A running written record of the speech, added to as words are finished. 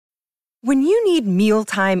When you need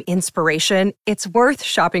mealtime inspiration, it's worth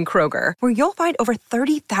shopping Kroger, where you'll find over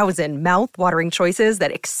 30,000 mouth-watering choices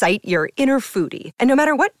that excite your inner foodie. And no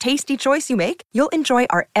matter what tasty choice you make, you'll enjoy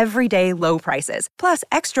our everyday low prices, plus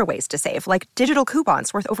extra ways to save, like digital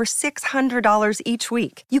coupons worth over $600 each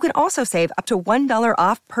week. You can also save up to $1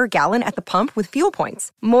 off per gallon at the pump with fuel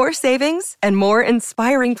points. More savings and more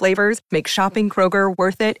inspiring flavors make shopping Kroger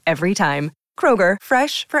worth it every time. Kroger,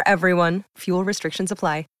 fresh for everyone. Fuel restrictions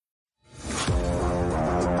apply.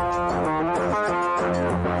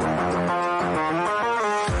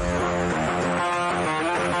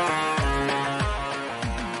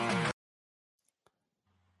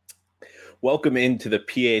 Welcome into the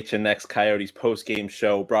PHNX Coyotes post-game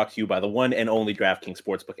show, brought to you by the one and only DraftKings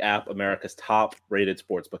Sportsbook app, America's top-rated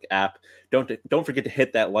sportsbook app. Don't forget to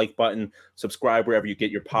hit that like button, subscribe wherever you get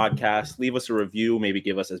your podcasts, leave us a review, maybe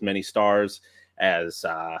give us as many stars as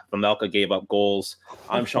Pamelka gave up goals.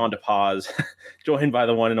 I'm Sean DePaz, joined by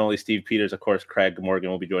the one and only Steve Peters. Of course, Craig Morgan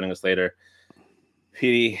will be joining us later.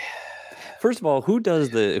 Petey. First of all, who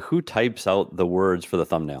types out the words for the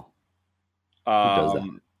thumbnail? Who does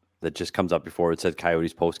that? That just comes up before it says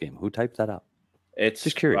Coyotes postgame. Who typed that up? It's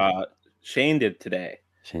just curious. Shane did today.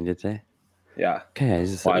 Yeah. Okay.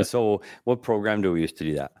 So what program do we use to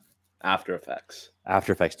do that? After Effects.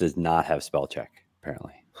 After Effects does not have spell check,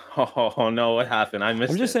 apparently. Oh, no. What happened? I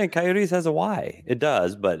missed it. I'm just saying Coyotes has a Y. It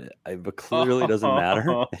does, but it clearly doesn't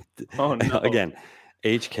matter. Oh, no. Again,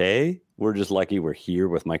 HK, we're just lucky we're here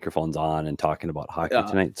with microphones on and talking about hockey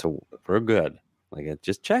tonight. So we're good.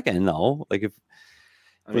 Just checking, though.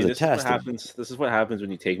 This is what happens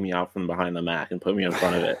when you take me out from behind the Mac and put me in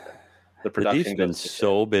front of it. The production Deep's been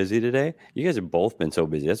so busy today. You guys have both been so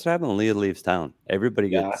busy. That's what happened when Leah leaves town.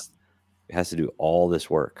 Everybody has to do all this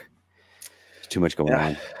work. There's too much going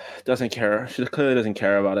on. Doesn't care. She clearly doesn't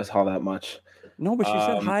care about us all that much. No, but she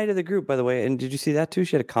said hi to the group, by the way. And did you see that too?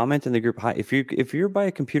 She had a comment in the group. Hi. If you're by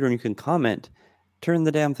a computer and you can comment, turn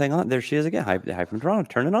the damn thing on. There she is again. Hi from Toronto.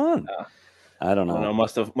 Turn it on. I don't know.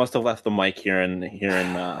 Must have left the mic here in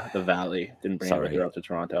the Valley. Didn't bring it up to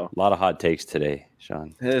Toronto. A lot of hot takes today,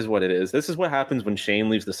 Sean. It is what it is. This is what happens when Shane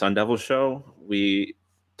leaves the Sun Devils show. We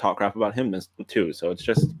talk crap about him too. So it's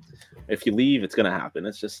just, if you leave, it's gonna happen.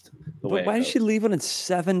 It's just the way. Why did she leave when it's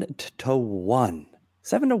 7-1?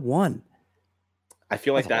 7-1. I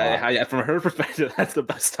feel like that from her perspective, that's the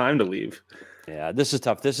best time to leave. Yeah, this is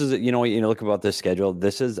tough. This is look about this schedule.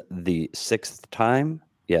 This is the sixth time.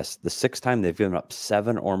 Yes, the sixth time they've given up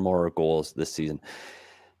 7 or more goals this season.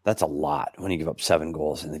 That's a lot when you give up 7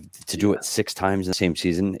 goals, and to do it 6 times in the same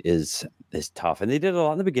season is tough. And they did a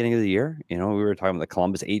lot in the beginning of the year. We were talking about the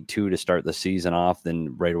Columbus 8-2 to start the season off.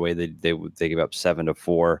 Then right away they gave up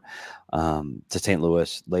 7-4 to St.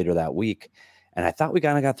 Louis later that week. And I thought we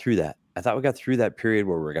kind of got through that. I thought we got through that period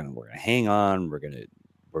where we're gonna hang on. We're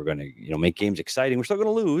gonna make games exciting. We're still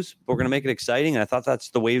gonna lose, but we're gonna make it exciting. And I thought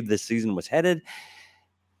that's the way this season was headed.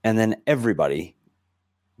 And then everybody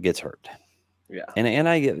gets hurt. Yeah. And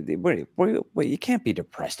I get, wait, you can't be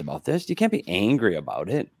depressed about this. You can't be angry about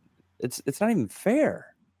it. It's not even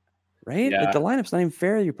fair, right? Yeah. The lineup's not even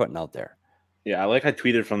fair you're putting out there. Yeah, I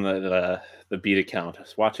tweeted from the beat account. I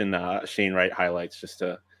was watching Shane Wright highlights just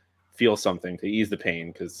to feel something, to ease the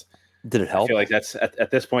pain. Because did it help? I feel like that's at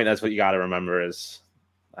this point, that's what you got to remember is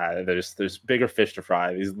there's bigger fish to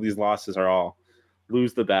fry. These losses are all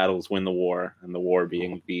lose the battles, win the war, and the war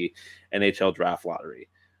being the NHL draft lottery.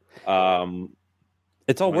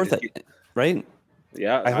 It's all worth it, right?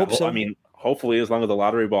 Yeah, I hope so. I mean, hopefully, as long as the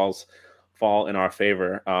lottery balls fall in our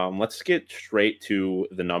favor. Let's get straight to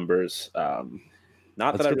the numbers. Not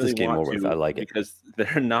Let's that I really want to, I like it because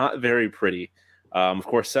they're not very pretty. Of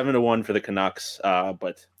course, 7-1 for the Canucks,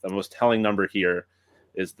 but the most telling number here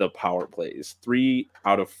is the power plays. 3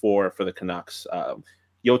 out of 4 for the Canucks.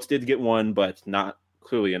 Yotes did get one, but not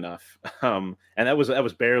clearly enough. And that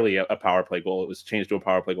was barely a power play goal. It was changed to a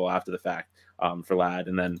power play goal after the fact for Ladd.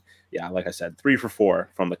 And then, like I said, 3 for 4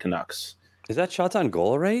 from the Canucks. Is that shots on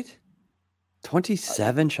goal rate?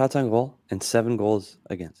 27 shots on goal and 7 goals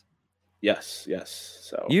against. Yes.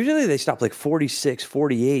 So usually they stop 46,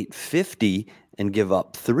 48, 50 and give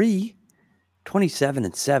up 3. 27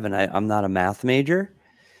 and 7. I'm not a math major.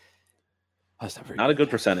 That's not a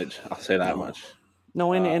good percentage. I'll say that much.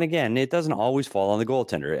 No, and again, it doesn't always fall on the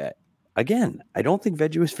goaltender. Again, I don't think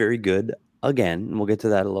Veggie was very good. Again, and we'll get to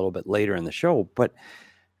that a little bit later in the show. But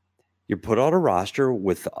you put out a roster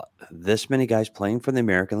with this many guys playing for the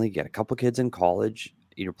American League. You got a couple kids in college.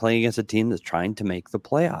 You're playing against a team that's trying to make the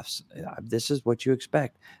playoffs. This is what you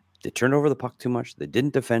expect. They turned over the puck too much. They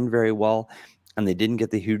didn't defend very well. and they didn't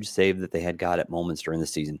get the huge save that they had got at moments during the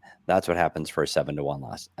season, that's what happens for a 7-1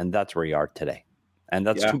 loss. And that's where you are today. And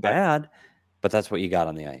that's too bad, but that's what you got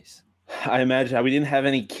on the ice. I imagine we didn't have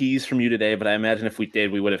any keys from you today, but I imagine if we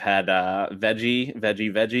did, we would have had veggie,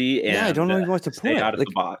 and I don't know what to put out of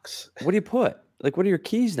the box. What do you put? Like, what are your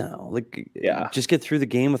keys now? Just get through the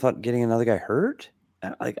game without getting another guy hurt.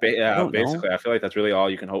 Basically, I feel like that's really all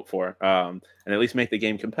you can hope for, and at least make the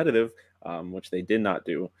game competitive, which they did not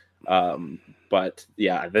do. But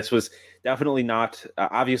yeah, this was definitely not.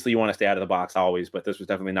 Obviously, you want to stay out of the box always, but this was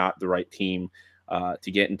definitely not the right team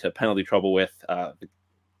to get into penalty trouble with.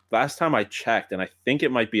 Last time I checked, and I think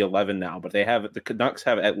it might be 11 now, but the Canucks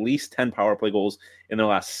have at least 10 power play goals in their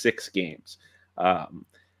last 6 games.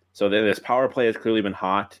 So this power play has clearly been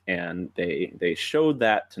hot, and they showed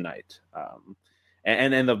that tonight.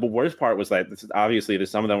 And the worst part was that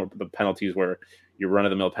some of them the penalties were your run of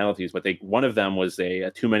the mill penalties, but one of them was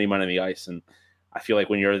a too many men on the ice, and I feel like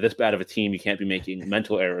when you're this bad of a team, you can't be making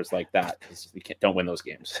mental errors like that because you don't win those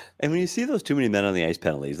games. And when you see those too many men on the ice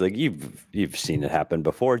penalties, like you've seen it happen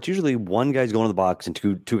before. It's usually one guy's going to the box and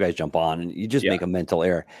two guys jump on, and you just make a mental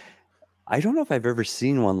error. I don't know if I've ever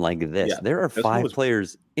seen one like this. Yeah, there are 5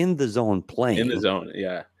 players in the zone playing. In the zone,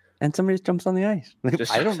 yeah. And somebody just jumps on the ice.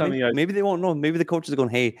 Maybe they won't know. Maybe the coach is going,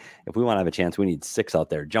 hey, if we want to have a chance, we need 6 out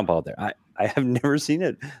there. Jump out there. I have never seen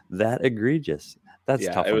it that egregious. That's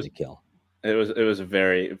tough to kill. It was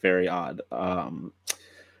very, very odd.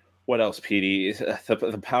 What else, PD?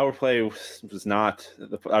 The power play was not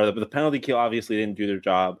the penalty kill. Obviously, didn't do their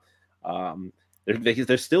job.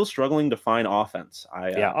 They're still struggling to find offense.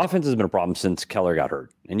 Offense has been a problem since Keller got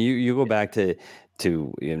hurt. And you go back to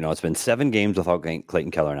it's been 7 games without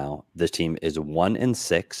Clayton Keller now. This team is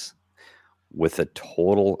 1-6 with a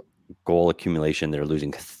total goal accumulation. They're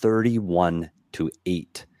losing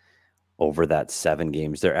 31-8 over that 7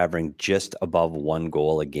 games. They're averaging just above 1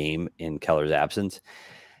 goal a game in Keller's absence.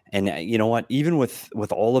 And you know what? Even with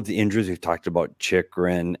all of the injuries we've talked about,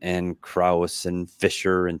 Chychrun and Krause and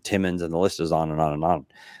Fisher and Timmins, and the list is on and on and on,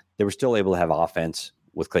 they were still able to have offense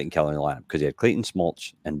with Clayton Keller in the lineup because you had Clayton,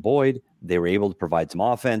 Smoltz, and Boyd. They were able to provide some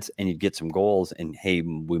offense, and you'd get some goals, and hey,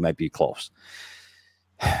 we might be close.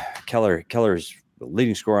 Keller's the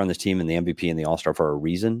leading scorer on this team and the MVP and the All-Star for a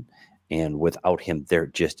reason. And without him, there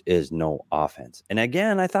just is no offense. And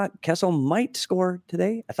again, I thought Kessel might score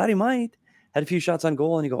today. I thought he might. Had a few shots on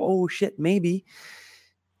goal, and you go, oh, shit, maybe.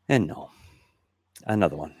 And no.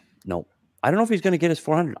 Another one. No. I don't know if he's going to get his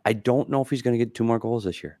 400. I don't know if he's going to get 2 more goals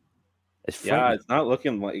this year. It's not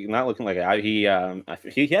looking like he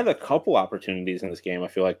had a couple opportunities in this game, I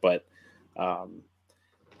feel like, but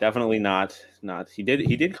definitely not. He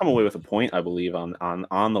did come away with a point, I believe, on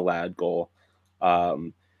the Ladd goal.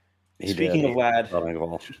 Speaking of Ladd,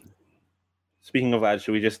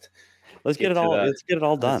 should we just let's get it all done? Get it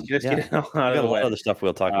all out of the way. We got a lot of other stuff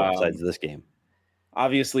we'll talk about besides this game.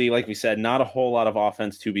 Obviously, like we said, not a whole lot of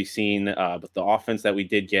offense to be seen, but the offense that we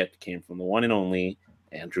did get came from the one and only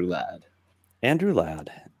Andrew Ladd.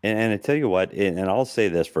 And I tell you what, and I'll say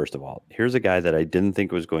this first of all. Here's a guy that I didn't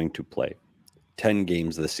think was going to play 10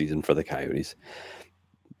 games this season for the Coyotes.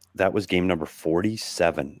 That was game number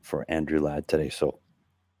 47 for Andrew Ladd today. So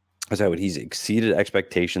he's exceeded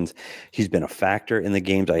expectations. He's been a factor in the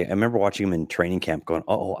games. I remember watching him in training camp going,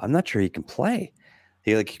 I'm not sure he can play.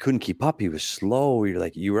 He couldn't keep up. He was slow.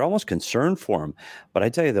 You were almost concerned for him. But I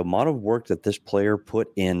tell you, the amount of work that this player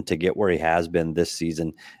put in to get where he has been this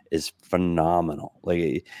season is phenomenal.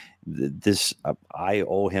 I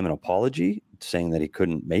owe him an apology saying that he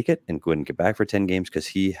couldn't make it and couldn't get back for 10 games because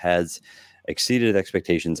he has exceeded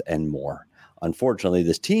expectations and more. Unfortunately,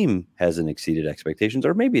 this team hasn't exceeded expectations,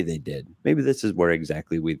 or maybe they did. Maybe this is where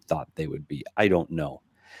exactly we thought they would be. I don't know.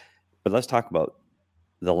 But let's talk about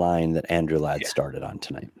the line that Andrew Ladd started on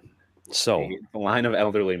tonight. So the line of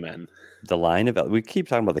elderly men. We keep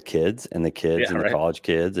talking about the kids and the college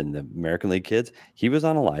kids and the American League kids. He was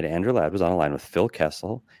on a line. Andrew Ladd was on a line with Phil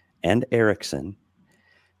Kessel and Eriksson,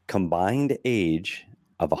 combined age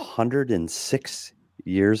of 106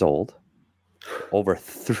 years old, over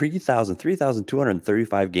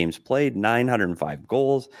 3,235 games played, 905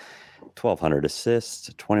 goals, 1,200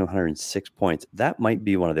 assists, 2,106 points. That might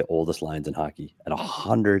be one of the oldest lines in hockey at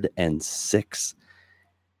 106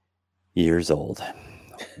 years old.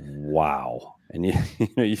 Wow. And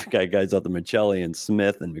you've got guys out there, Michelli and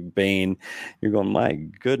Smith and McBain. You're going, my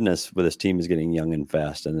goodness, this team is getting young and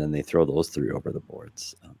fast. And then they throw those 3 over the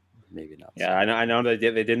boards. Maybe not. Yeah, I know they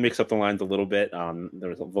did mix up the lines a little bit. There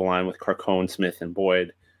was the line with Carcone, Smith, and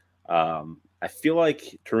Boyd. I feel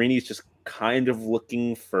like Torini's just kind of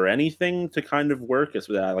looking for anything to kind of work.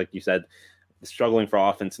 Like you said, struggling for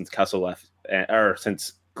offense since Kessel left, or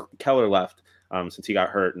since Keller left, since he got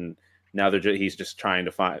hurt, and now he's just trying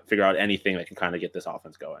to figure out anything that can kind of get this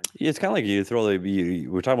offense going. Yeah, it's kind of like you throw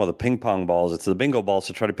we're talking about the ping pong balls. It's the bingo balls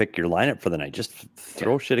to try to pick your lineup for the night. Just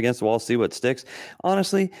throw shit against the wall, see what sticks.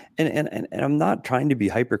 Honestly, and I'm not trying to be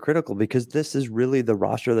hypercritical because this is really the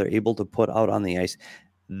roster they're able to put out on the ice.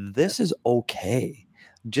 This is okay.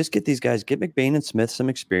 Just get these guys, get McBain and Smith some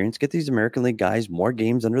experience, get these American League guys more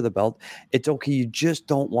games under the belt. It's okay. You just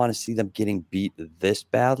don't want to see them getting beat this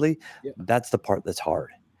badly. Yeah. That's the part that's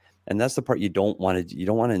hard. And that's the part you don't want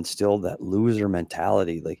to instill that loser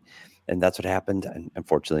mentality. And that's what happened. And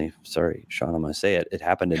unfortunately, sorry, Sean, I'm going to say it. It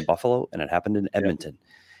happened in Buffalo and it happened in Edmonton.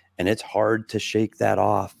 And it's hard to shake that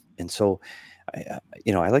off. And so, I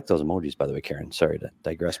like those emojis, by the way, Karen. Sorry to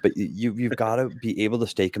digress, but you've got to be able to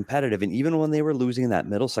stay competitive. And even when they were losing in that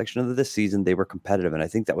middle section of the season, they were competitive. And I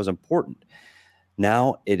think that was important.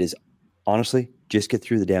 Now it is honestly, just get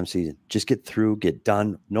through the damn season. Just get through, get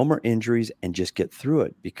done. No more injuries, and just get through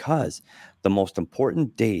it, because the most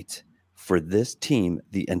important date for this team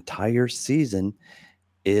the entire season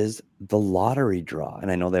is the lottery draw.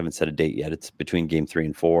 And I know they haven't set a date yet. It's between game 3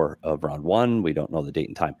 and 4 of round 1. We don't know the date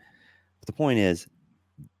and time. But the point is,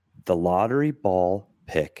 the lottery ball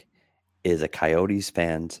pick is a Coyotes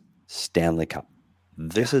fans Stanley Cup.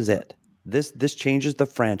 This is it. This changes the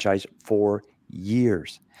franchise for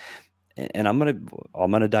years. And I'm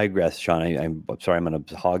gonna digress, Sean. I'm sorry. I'm gonna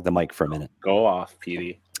hog the mic for a minute. Go off,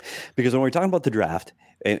 Petey. Because when we're talking about the draft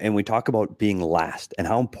and we talk about being last and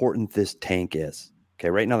how important this tank is. Okay,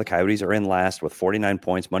 right now the Coyotes are in last with 49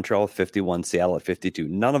 points. Montreal with 51, Seattle at 52.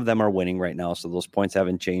 None of them are winning right now, so those points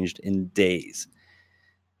haven't changed in days.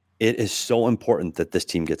 It is so important that this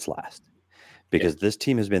team gets last, because this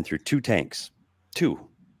team has been through 2 tanks,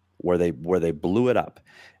 where they blew it up.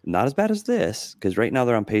 Not as bad as this, because right now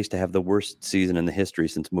they're on pace to have the worst season in the history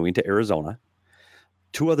since moving to Arizona.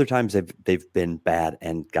 2 other times they've been bad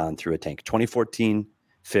and gone through a tank. 2014,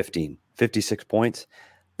 15, 56 points.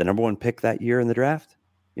 The number 1 pick that year in the draft,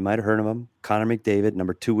 you might have heard of him, Connor McDavid.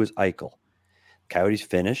 Number 2 was Eichel. Coyotes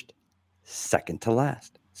finished second to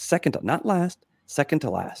last. Not last, second to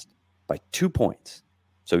last by 2 points.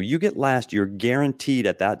 So you get last, you're guaranteed.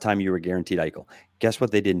 At that time, you were guaranteed Eichel. Guess what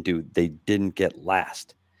they didn't do? They didn't get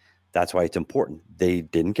last. That's why it's important. They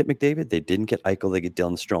didn't get McDavid. They didn't get Eichel. They get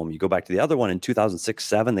Dylan Strome. You go back to the other one in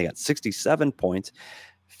 2006-07, they got 67 points,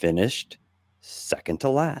 finished second to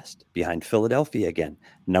last behind Philadelphia again.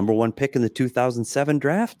 Number 1 pick in the 2007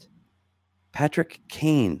 draft, Patrick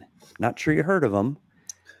Kane. Not sure you heard of him.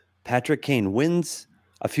 Patrick Kane wins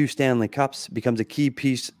a few Stanley Cups, becomes a key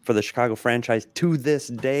piece for the Chicago franchise to this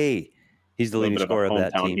day. He's the leading scorer of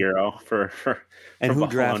that team. Hero for and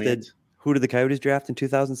who did the Coyotes draft in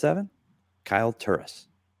 2007? Kyle Turris.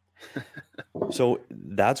 So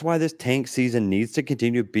that's why this tank season needs to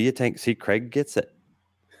continue to be a tank. See, Craig gets it.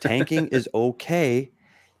 Tanking is okay,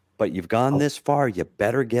 but you've gone this far. You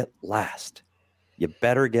better get last.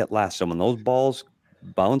 So when those balls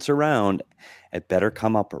bounce around, it better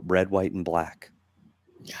come up red, white, and black.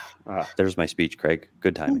 There's my speech, Craig.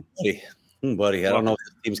 Good timing. Buddy, I don't know if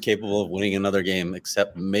the team's capable of winning another game,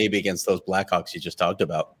 except maybe against those Blackhawks you just talked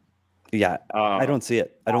about. Yeah, I don't see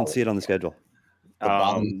it. I don't see it on the schedule. The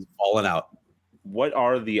bottom's falling out. What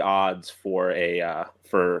are the odds for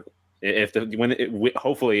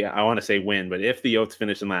hopefully, I want to say win, but if the Yotes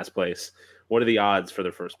finish in last place, what are the odds for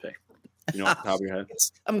their first pick? You know, off the top of your head.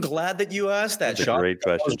 I'm glad that you asked that, That's Sean. Great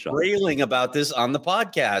question, I was railing about this on the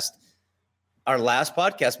podcast, our last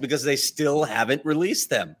podcast, because they still haven't released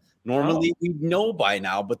them. Normally, we know by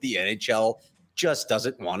now, but the NHL just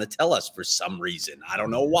doesn't want to tell us for some reason. I don't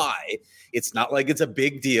know why. It's not like it's a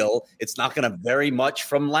big deal. It's not going to vary much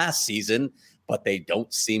from last season, but they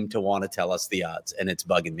don't seem to want to tell us the odds, and it's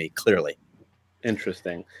bugging me, clearly.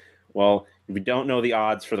 Interesting. Well, we don't know the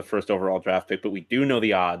odds for the first overall draft pick, but we do know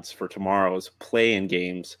the odds for tomorrow's play-in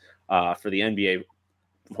games for the NBA.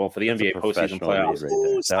 Well, for the NBA postseason playoffs.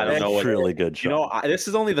 Right, I don't know. Really good show. This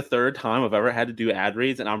is only the 3rd time I've ever had to do ad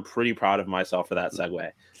reads, and I'm pretty proud of myself for that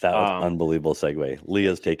segue. That was unbelievable segue.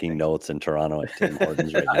 Leah's taking notes in Toronto at Tim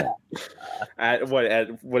Hortons right now.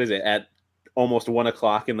 What is it? At almost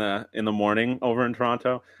 1:00 in the morning over in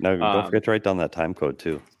Toronto. No, don't forget to write down that time code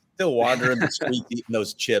too. Still wandering the street eating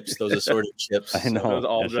those chips, those assorted chips. I know. Those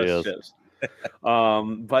all-dressed chips.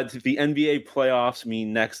 But the NBA playoffs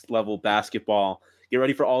mean next level basketball. Get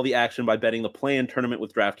ready for all the action by betting the play-in tournament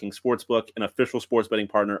with DraftKings Sportsbook, an official sports betting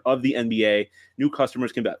partner of the NBA. New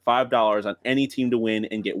customers can bet $5 on any team to win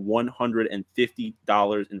and get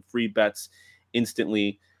 $150 in free bets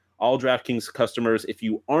instantly. All DraftKings customers, if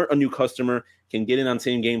you aren't a new customer, can get in on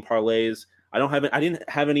same-game parlays I didn't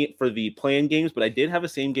have any for the play-in games, but I did have a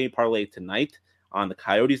same game parlay tonight on the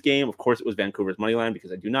Coyotes game. Of course, it was Vancouver's money line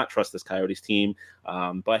because I do not trust this Coyotes team.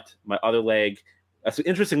 But my other leg, so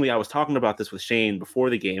interestingly, I was talking about this with Shane before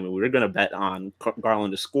the game, and we were going to bet on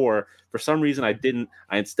Garland to score. For some reason, I didn't.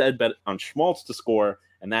 I instead bet on Schmaltz to score,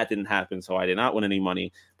 and that didn't happen, so I did not win any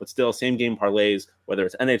money. But still, same game parlays, whether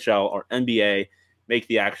it's NHL or NBA, make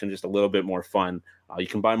the action just a little bit more fun. You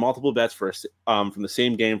can buy multiple bets from the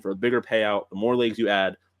same game for a bigger payout. The more legs you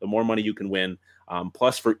add, the more money you can win.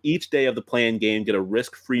 Plus, for each day of the play-in game, get a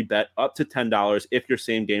risk-free bet up to $10 if your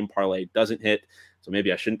same game parlay doesn't hit. So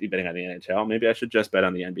maybe I shouldn't be betting on the NHL. Maybe I should just bet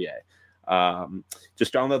on the NBA.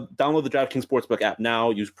 Just download the DraftKings Sportsbook app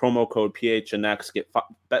now. Use promo code PHNX.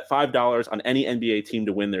 Bet $5 on any NBA team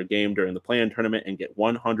to win their game during the play-in tournament and get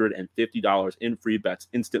 $150 in free bets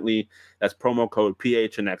instantly. That's promo code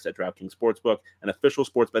PHNX at DraftKings Sportsbook, an official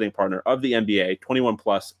sports betting partner of the NBA. 21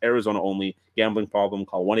 plus, Arizona only. Gambling problem?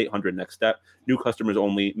 Call 1-800-NEXT-STEP. New customers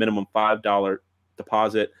only. Minimum $5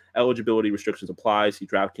 deposit. Eligibility restrictions apply. See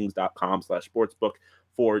DraftKings.com/sportsbook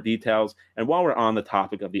for details. And while we're on the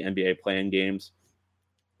topic of the NBA play-in games,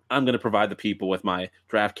 I'm going to provide the people with my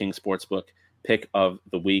DraftKings Sportsbook pick of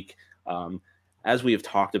the week. As we have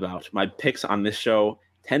talked about, my picks on this show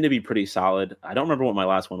tend to be pretty solid. I don't remember what my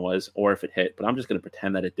last one was or if it hit, but I'm just going to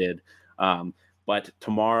pretend that it did. But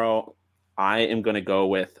tomorrow, I am going to go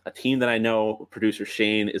with a team that I know producer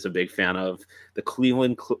Shane is a big fan of, I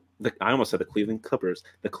almost said the Cleveland Clippers,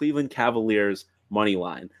 the Cleveland Cavaliers money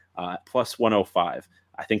line, plus 105.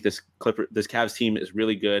 I think this Cavs team is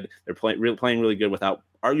really good. They're playing really good without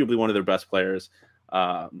arguably one of their best players.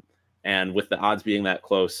 And with the odds being that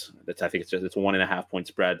close, I think it's a 1.5 point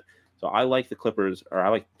spread. So I like the Clippers, or I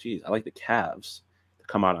like the Cavs to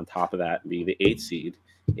come out on top of that and be the 8th seed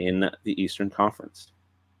in the Eastern Conference.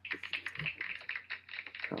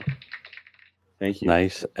 So, thank you.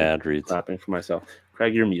 Nice ad reads. Clapping for myself.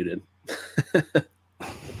 Craig, you're muted.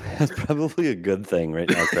 That's probably a good thing right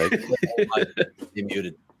now, Craig. You're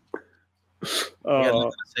muted. What got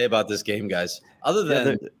nothing to say about this game, guys. Other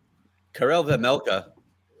than Karel Vejmelka.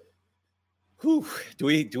 Whew, do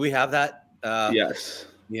we have that? Yes.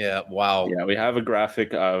 Yeah. Wow. Yeah, we have a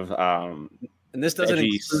graphic of. And this doesn't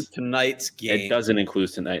include tonight's game. It doesn't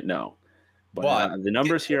include tonight, no. But the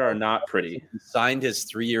numbers here are not pretty. He signed his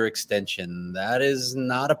 3-year extension. That is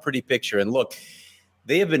not a pretty picture. And look,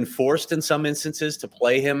 they have been forced in some instances to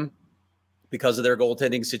play him because of their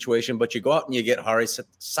goaltending situation. But you go out and you get Hari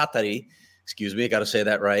Satari. Excuse me, I got to say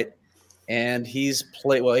that right. And he's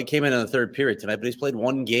played. Well, he came in the third period tonight, but he's played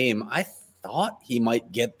one game. I thought he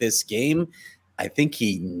might get this game. I think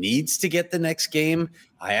he needs to get the next game.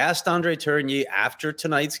 I asked Andre Tourigny after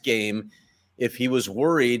tonight's game if he was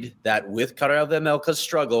worried that with Karel Vejmelka's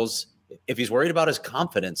struggles, if he's worried about his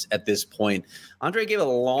confidence at this point. Andre gave a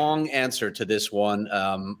long answer to this one,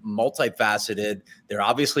 multifaceted. They're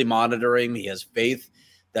obviously monitoring. He has faith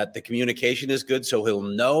that the communication is good, so he'll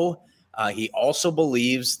know. He also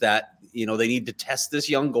believes that, they need to test this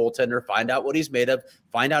young goaltender, find out what he's made of,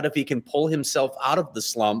 find out if he can pull himself out of the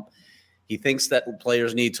slump. He thinks that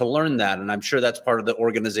players need to learn that, and I'm sure that's part of the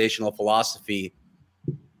organizational philosophy.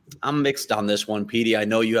 I'm mixed on this one, Petey. I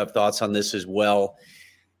know you have thoughts on this as well.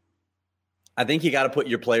 I think you got to put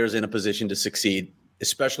your players in a position to succeed,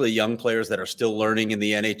 especially young players that are still learning in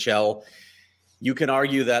the NHL. You can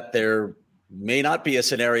argue that there may not be a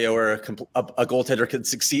scenario where a goaltender can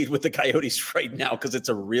succeed with the Coyotes right now because it's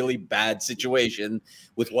a really bad situation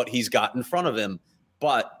with what he's got in front of him.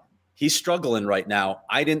 But he's struggling right now.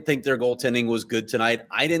 I didn't think their goaltending was good tonight.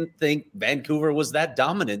 I didn't think Vancouver was that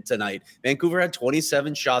dominant tonight. Vancouver had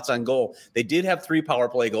 27 shots on goal. They did have 3 power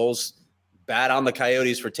play goals. Bad on the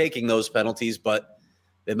Coyotes for taking those penalties, but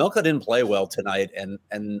Vejmelka didn't play well tonight, and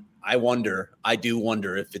I do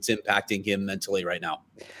wonder if it's impacting him mentally right now.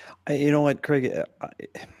 You know what, Craig?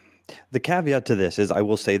 The caveat to this is I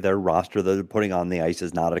will say their roster that they're putting on the ice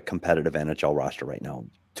is not a competitive NHL roster right now.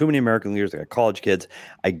 Too many American leaguers. They got college kids.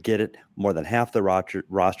 I get it. More than half the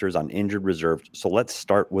rosters on injured reserve. So let's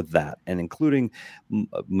start with that. And including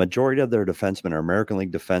majority of their defensemen are American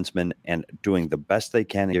League defensemen and doing the best they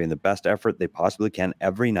can, giving the best effort they possibly can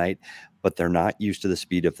every night. But they're not used to the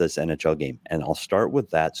speed of this NHL game. And I'll start with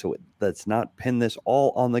that. So let's not pin this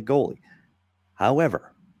all on the goalie.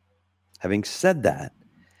 However, having said that,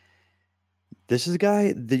 this is a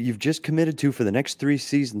guy that you've just committed to for the next 3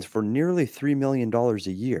 seasons for nearly $3 million a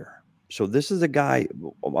year. So this is a guy,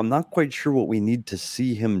 I'm not quite sure what we need to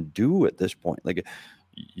see him do at this point. Like,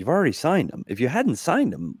 you've already signed him. If you hadn't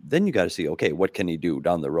signed him, then you got to see, okay, what can he do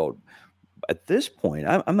down the road? At this point,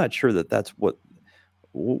 I'm not sure that that's what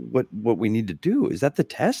what we need to do? Is that the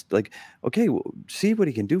test? Like, okay, see what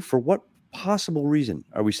he can do. For what possible reason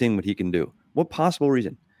are we seeing what he can do? What possible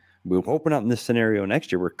reason? We hope we're not in this scenario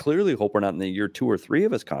next year. We're clearly hope we're not in the year 2 or 3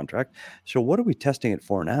 of his contract. So what are we testing it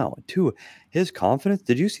for now? 2, his confidence.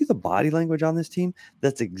 Did you see the body language on this team?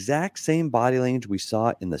 That's exact same body language we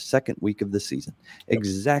saw in the second week of the season. Yep.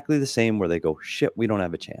 Exactly the same, where they go, shit, we don't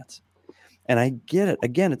have a chance. And I get it.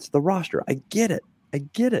 Again, it's the roster. I get it.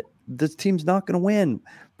 This team's not going to win.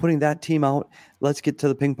 Putting that team out, let's get to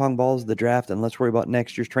the ping pong balls, the draft, and let's worry about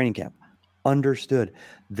next year's training camp. Understood.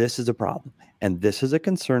 This is a problem. And this is a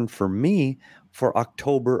concern for me for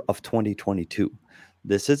October of 2022.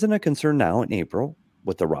 This isn't a concern now in April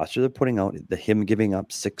with the roster they're putting out. Him giving up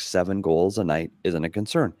 6-7 goals a night isn't a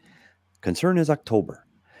concern. Concern is October.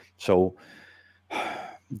 So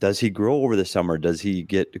does he grow over the summer? Does he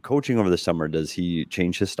get coaching over the summer? Does he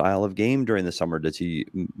change his style of game during the summer? Does he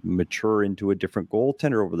mature into a different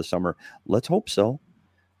goaltender over the summer? Let's hope so,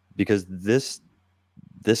 because this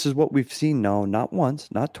is what we've seen now, not once,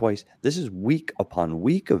 not twice. This is week upon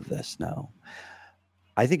week of this now.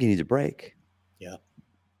 I think he needs a break. Yeah.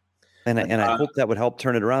 And I hope that would help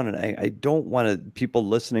turn it around. And I don't want people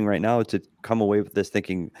listening right now to come away with this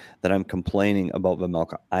thinking that I'm complaining about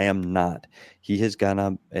Vejmelka. I am not. He has gone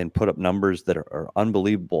up and put up numbers that are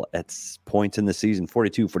unbelievable at points in the season.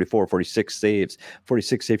 42, 44, 46 saves,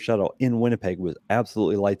 46 save shutout in Winnipeg was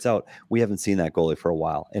absolutely lights out. We haven't seen that goalie for a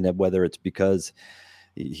while. And whether it's because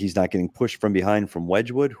he's not getting pushed from behind from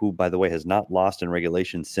Wedgwood, who, by the way, has not lost in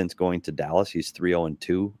regulation since going to Dallas. He's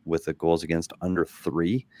 3-0-2 with the goals against under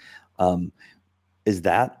 3. Is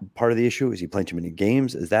that part of the issue? Is he playing too many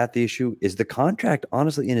games? Is that the issue? Is the contract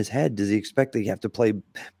honestly in his head? Does he expect that he have to play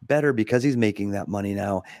better because he's making that money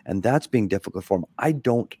now? And that's being difficult for him. I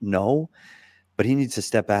don't know, but he needs to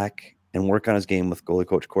step back and work on his game with goalie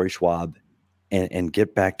coach Corey Schwab and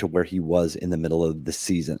get back to where he was in the middle of the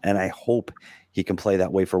season. And I hope he can play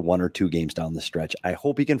that way for 1 or 2 games down the stretch. I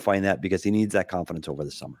hope he can find that, because he needs that confidence over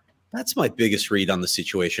the summer. That's my biggest read on the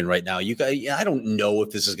situation right now. You guys, I don't know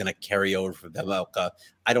if this is going to carry over for Vejmelka.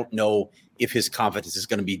 I don't know if his confidence is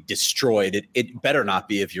going to be destroyed. It better not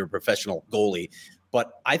be if you're a professional goalie.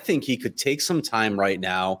 But I think he could take some time right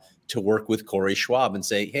now to work with Corey Schwab and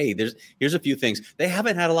say, hey, here's a few things. They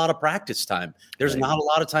haven't had a lot of practice time. There's not a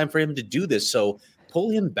lot of time for him to do this. So pull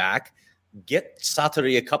him back, get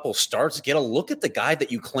Satari a couple starts, get a look at the guy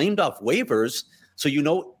that you claimed off waivers, so you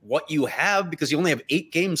know what you have, because you only have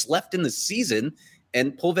 8 games left in the season,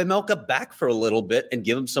 and pull Vejmelka back for a little bit and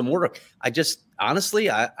give him some work. I just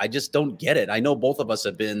don't get it. I know both of us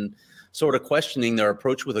have been sort of questioning their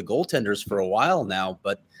approach with the goaltenders for a while now,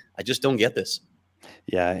 but I just don't get this.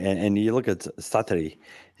 Yeah, and you look at Satari,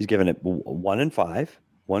 he's given it 1 in 5,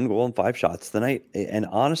 1 goal and 5 shots tonight. And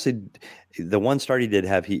honestly, the one start he did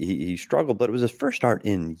have, he struggled, but it was his first start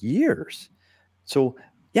in years. So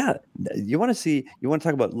yeah, you want to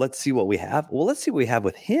talk about, let's see what we have. Well, let's see what we have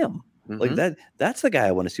with him. Mm-hmm. Like that's the guy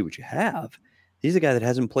I want to see what you have. He's a guy that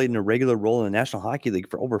hasn't played in a regular role in the National Hockey League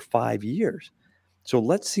for over 5 years. So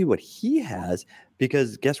let's see what he has,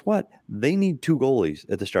 because guess what? They need 2 goalies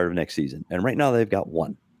at the start of next season. And right now they've got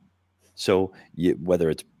 1. So whether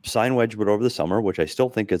it's sign Wedgwood over the summer, which I still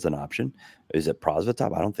think is an option, is it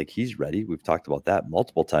Prosvetov? I don't think he's ready. We've talked about that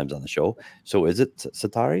multiple times on the show. So is it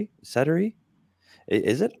Satari?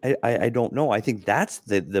 Is it? I don't know. I think that's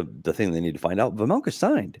the thing they need to find out. Vejmelka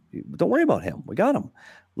signed. Don't worry about him. We got him.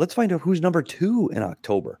 Let's find out who's number 2 in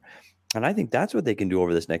October. And I think that's what they can do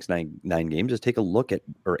over this next nine games, is take a look at,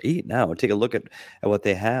 or 8 now, take a look at what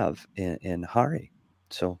they have in Hari.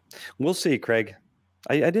 So we'll see, Craig.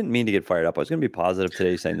 I didn't mean to get fired up. I was going to be positive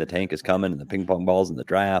today, saying the tank is coming and the ping pong balls and the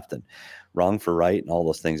draft and wrong for right and all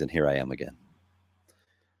those things. And here I am again.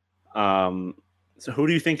 So who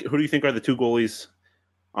do you think are the 2 goalies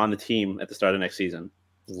on the team at the start of next season?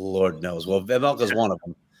 Lord knows. Well, Vejmelka's one of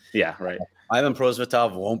them. Yeah, right. Ivan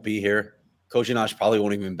Prosvetov won't be here. Kochenash probably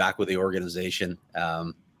won't even be back with the organization.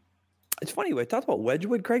 It's funny. I talked about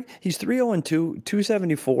Wedgwood, Craig. He's 3-0-2,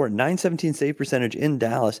 274, 917 save percentage in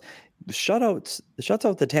Dallas. Shuts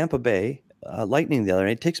out the Tampa Bay Lightning the other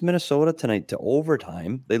night. Takes Minnesota tonight to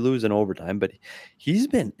overtime. They lose in overtime, but he's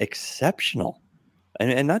been exceptional.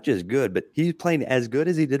 And not just good, but he's playing as good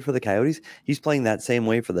as he did for the Coyotes. He's playing that same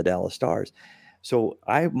way for the Dallas Stars. So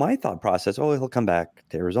my thought process, he'll come back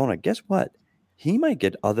to Arizona. Guess what? He might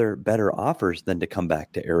get other better offers than to come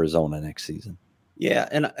back to Arizona next season. Yeah,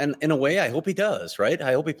 and in a way, I hope he does, right?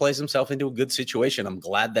 I hope he plays himself into a good situation. I'm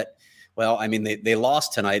glad that, well, I mean, they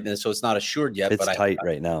lost tonight, and so it's not assured yet. It's tight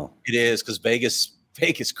right now. It is, because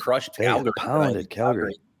Vegas crushed Calgary. Pounded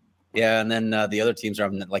Calgary. Yeah, and then the other teams are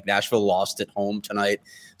like Nashville lost at home tonight,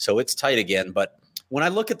 so it's tight again. But when I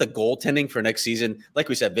look at the goaltending for next season, like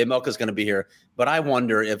we said, Vejmelka is going to be here, but I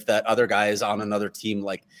wonder if that other guy is on another team.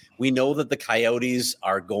 Like, we know that the Coyotes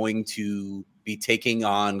are going to be taking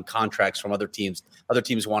on contracts from other teams. Other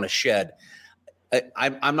teams want to shed.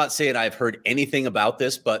 I'm not saying I've heard anything about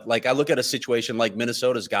this, but like I look at a situation like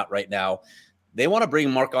Minnesota's got right now. They want to bring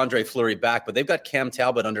Marc-Andre Fleury back, but they've got Cam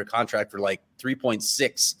Talbot under contract for like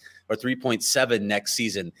 3.6 or 3.7 next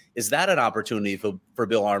season. Is that an opportunity for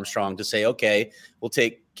Bill Armstrong to say, okay, we'll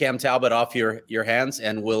take Cam Talbot off your hands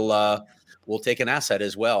and we'll take an asset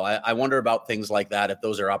as well? I wonder about things like that, if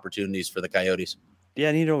those are opportunities for the Coyotes. Yeah,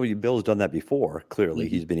 and Bill's done that before. Clearly,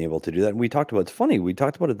 he's been able to do that. And we talked about, it's funny, we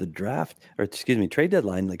talked about at the draft, or trade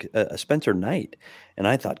deadline, like a Spencer Knight. And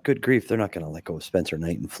I thought, good grief, they're not going to let go of Spencer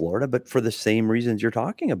Knight in Florida, but for the same reasons you're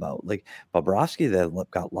talking about. Like Bobrovsky,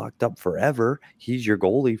 that got locked up forever. He's your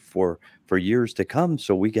goalie for years to come.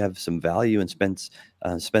 So we have some value in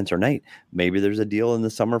Spencer Knight. Maybe there's a deal in the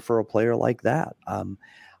summer for a player like that.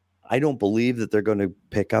 I don't believe that they're going to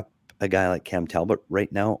pick up a guy like Cam Talbot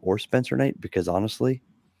right now or Spencer Knight, because honestly,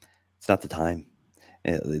 it's not the time.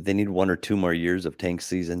 They need 1 or 2 more years of tank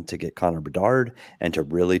season to get Connor Bedard and to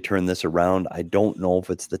really turn this around. I don't know if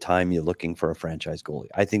it's the time you're looking for a franchise goalie.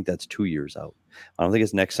 I think that's 2 years out. I don't think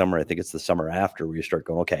it's next summer. I think it's the summer after where you start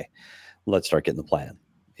going, okay, let's start getting the plan.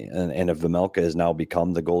 And if Vejmelka has now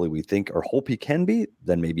become the goalie we think or hope he can be,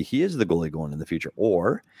 then maybe he is the goalie going in the future.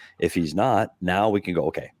 Or if he's not, now we can go,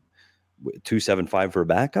 okay, 275 for a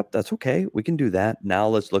backup. That's okay. We can do that. Now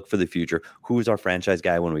let's look for the future. Who's our franchise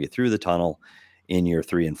guy when we get through the tunnel in year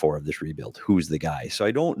 3 and 4 of this rebuild? Who's the guy? So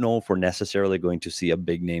I don't know if we're necessarily going to see a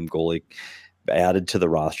big name goalie added to the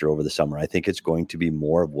roster over the summer. I think it's going to be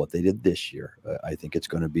more of what they did this year. I think it's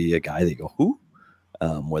going to be a guy that you go, who?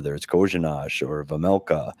 Whether it's Kozhinash or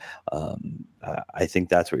Vejmelka. I think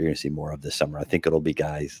that's what you're going to see more of this summer. I think it'll be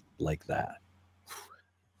guys like that.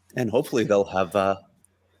 And hopefully they'll have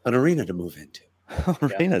an arena to move into.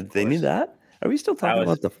 Arena, they need that? Are we still talking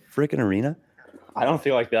about the freaking arena? I don't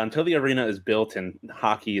feel like that until the arena is built and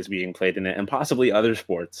hockey is being played in it, and possibly other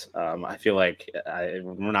sports. I feel like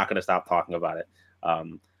we're not going to stop talking about it.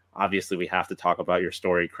 Obviously, we have to talk about your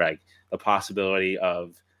story, Craig. The possibility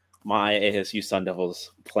of my ASU Sun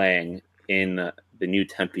Devils playing in the new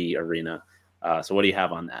Tempe arena. So, what do you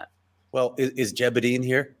have on that? Well, is Jebedine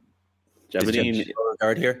here? Jebedine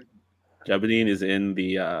guard here. Jebedine is in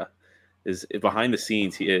the is behind the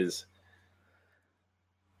scenes. He is.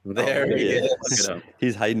 There he is.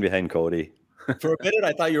 He's hiding behind Cody. For a minute,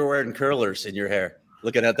 I thought you were wearing curlers in your hair,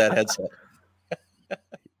 looking at that headset.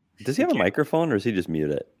 Does he have a microphone, or is he just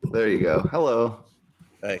muted? There you go. Hello.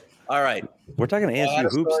 Hey. All right. We're talking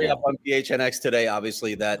ASU hoops now. Up on PHNX today,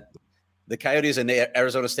 obviously, that the Coyotes and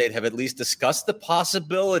Arizona State have at least discussed the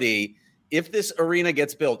possibility, if this arena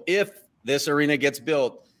gets built,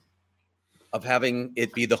 of having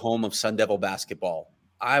it be the home of Sun Devil basketball.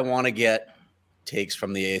 I want to get takes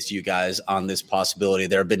from the ASU guys on this possibility.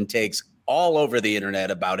 There have been takes all over the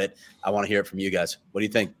internet about it. I want to hear it from you guys. What do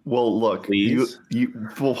you think? Well, look,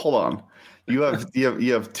 well, hold on. You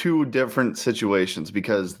have 2 different situations,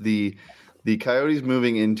 because the Coyotes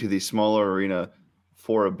moving into the smaller arena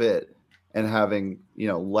for a bit and having,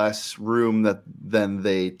 less room than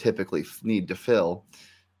they typically need to fill.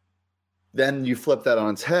 Then you flip that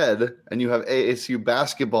on its head and you have ASU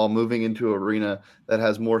basketball moving into an arena that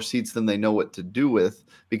has more seats than they know what to do with,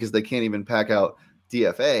 because they can't even pack out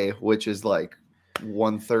DFA, which is like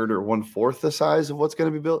 1/3 or 1/4 the size of what's going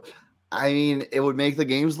to be built. I mean, it would make the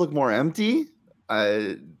games look more empty.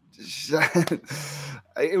 It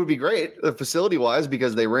would be great facility wise,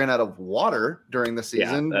 because they ran out of water during the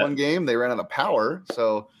season. One game they ran out of power.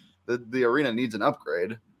 So the arena needs an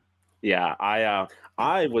upgrade. Yeah, I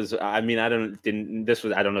don't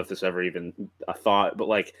know if this ever even a thought, but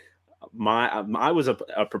like I was a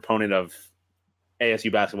proponent of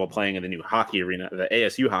ASU basketball playing in the new hockey arena, the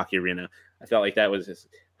ASU hockey arena. I felt like that was just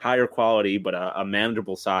higher quality, but a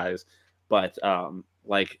manageable size. But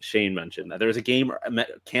like Shane mentioned, there was a game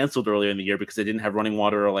canceled earlier in the year because they didn't have running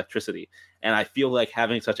water or electricity. And I feel like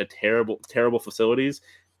having such a terrible facilities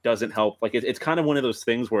doesn't help. Like it's kind of one of those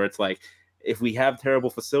things where it's like, if we have terrible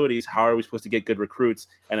facilities, how are we supposed to get good recruits?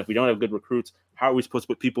 And if we don't have good recruits, how are we supposed to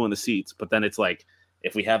put people in the seats? But then it's like,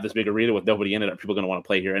 if we have this big arena with nobody in it, are people going to want to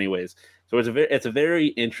play here anyways? So it's a very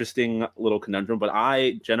interesting little conundrum. But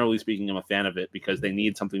I, generally speaking, am a fan of it because they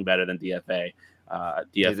need something better than DFA.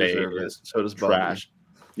 DFA is so does trash.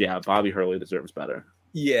 Bobby. Yeah, Bobby Hurley deserves better.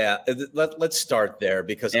 Yeah, let's start there,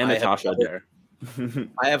 because Natasha Adair.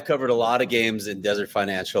 I have covered a lot of games in Desert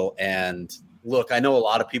Financial, and look, I know a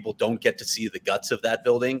lot of people don't get to see the guts of that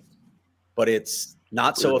building, but it's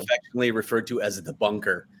not so affectionately referred to as the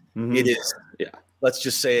bunker. Mhm. It is. Yeah. Let's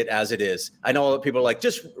just say it as it is. I know that people are like,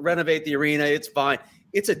 just renovate the arena. It's fine.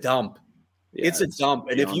 It's a dump. Yeah, it's a dump.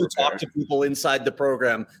 And if you talk to people inside the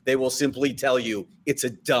program, they will simply tell you it's a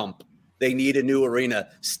dump. They need a new arena.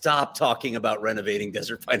 Stop talking about renovating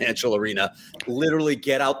Desert Financial Arena. Literally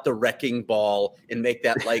get out the wrecking ball and make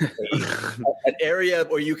that like an area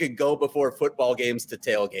where you can go before football games to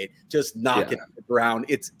tailgate. Just knock it on the ground.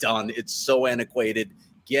 It's done. It's so antiquated.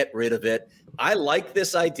 Get rid of it. I like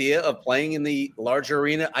this idea of playing in the larger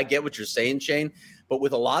arena. I get what you're saying, Shane, but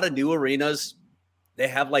with a lot of new arenas, they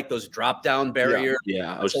have like those drop down barriers.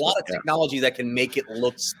 Yeah. There's a lot of technology that can make it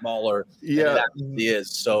look smaller than it actually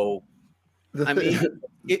is. So, I mean,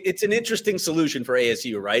 it's an interesting solution for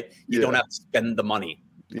ASU, right? You don't have to spend the money.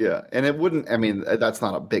 Yeah, and it wouldn't. I mean, that's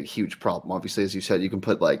not a big, huge problem. Obviously, as you said, you can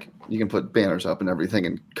put banners up and everything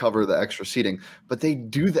and cover the extra seating. But they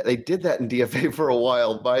do that. They did that in DFA for a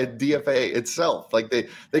while by DFA itself. Like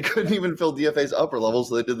they couldn't even fill DFA's upper level,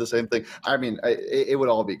 so they did the same thing. I mean, it would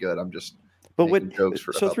all be good. I'm just. But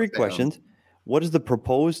so 3 questions. What is the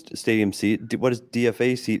proposed stadium seat? What is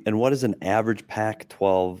DFA seat? And what is an average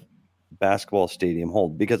Pac-12 basketball stadium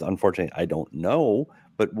hold? Because unfortunately, I don't know.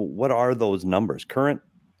 But what are those numbers? Current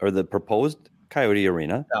or the proposed Coyote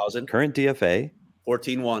Arena, 1,000, current DFA,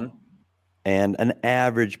 14-1, and an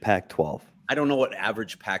average Pac-12. I don't know what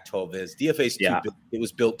average Pac-12 is. DFA's too big. It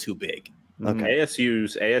was built too big. Okay.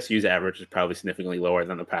 ASU's average is probably significantly lower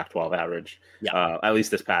than the Pac-12 average. Yeah. At least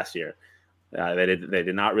this past year, they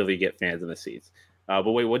did not really get fans in the seats.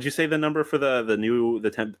 But wait, what'd you say the number for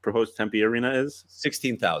the proposed Tempe Arena is?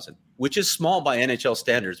 16,000, which is small by NHL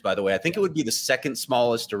standards, by the way. I think it would be the second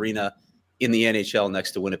smallest arena in the NHL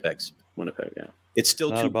next to Winnipeg's. Winnipeg, yeah. It's still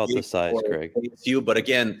not too about big the size, Craig. ASU, but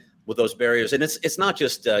again, with those barriers, and it's not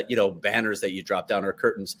just banners that you drop down or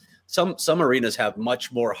curtains. Some arenas have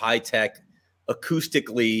much more high tech,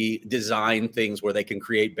 acoustically designed things where they can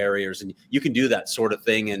create barriers, and you can do that sort of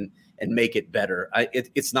thing and make it better.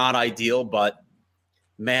 It's not ideal, but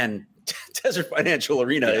man, Desert Financial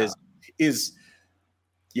Arena is.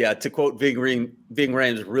 Yeah, to quote Ving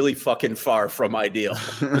Rhames, really fucking far from ideal.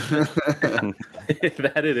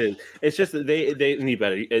 That it is. It's just that they need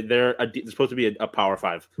better. They're supposed to be a Power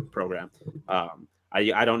 5 program.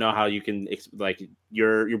 I don't know how you can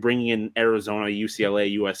you're bringing in Arizona,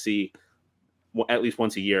 UCLA, USC at least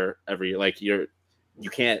once a year you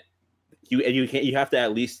have to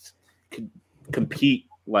at least compete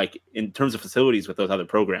like in terms of facilities with those other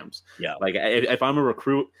programs. Yeah, like if I'm a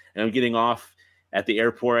recruit and I'm getting off at the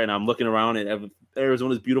airport and I'm looking around and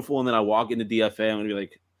Arizona's beautiful, and then I walk into DFA, I'm gonna be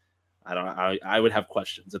like, I don't know. I would have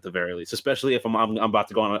questions at the very least, especially if I'm about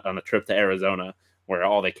to go on a trip to Arizona where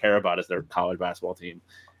all they care about is their college basketball team.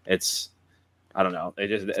 I don't know.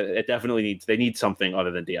 It definitely they need something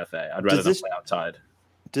other than DFA. I'd rather them play outside.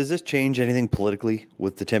 Does this change anything politically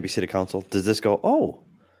with the Tempe City Council? Does this go,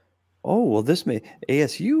 well, this may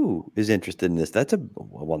ASU is interested in this. That's a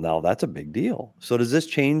big deal. So does this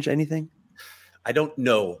change anything? I don't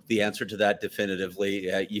know the answer to that definitively.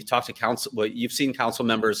 You talk to council. Well, you've seen council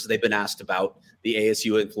members. They've been asked about the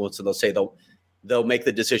ASU influence, and they'll say they'll make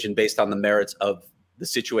the decision based on the merits of the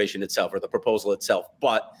situation itself or the proposal itself.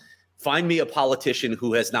 But find me a politician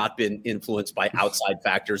who has not been influenced by outside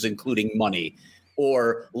factors, including money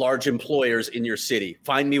or large employers in your city.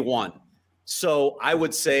 Find me one. So I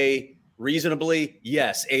would say reasonably,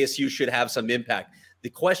 yes, ASU should have some impact. The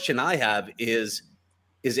question I have is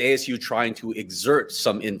ASU trying to exert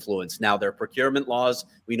some influence? Now, their procurement laws,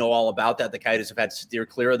 we know all about that. The Coyotes have had to steer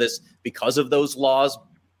clear of this because of those laws,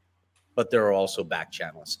 but there are also back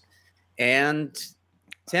channels. And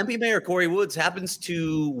Tempe Mayor Corey Woods happens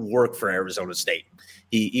to work for Arizona State.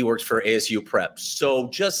 He works for ASU Prep. So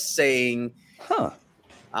just saying,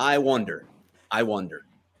 I wonder. And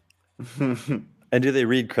do they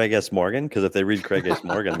read Craig S. Morgan? Because if they read Craig S.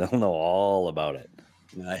 Morgan, they'll know all about it.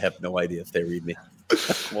 I have no idea if they read me.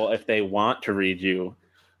 Well, if they want to read you,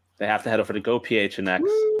 they have to head over to GoPHNX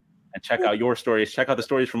and check out your stories. Check out the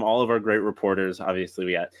stories from all of our great reporters. Obviously,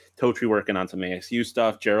 we got Totri working on some ASU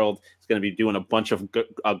stuff. Gerald is going to be doing a bunch of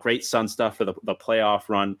great Sun stuff for the playoff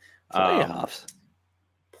run. Playoffs.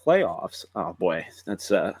 Oh boy,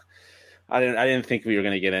 that's I didn't think we were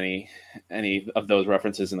going to get any of those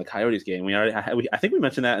references in the Coyotes game. I think we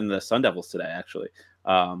mentioned that in the Sun Devils today, actually.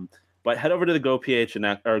 But head over to the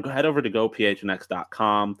GoPHNX or head over to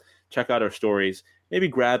GoPHNX.com. Check out our stories. Maybe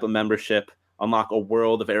grab a membership. Unlock a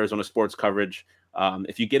world of Arizona sports coverage.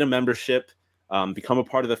 If you get a membership, Become a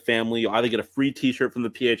part of the family. You'll either get a free t-shirt from the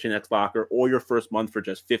PHNX locker or your first month for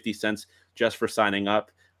just 50 cents just for signing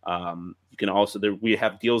up. You can also, we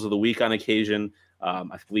have deals of the week on occasion.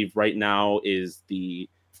 I believe right now is the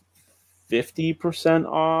 50%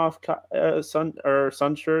 off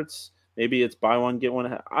sun shirts. Maybe it's buy one, get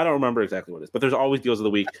one. I don't remember exactly what it is, but there's always deals of the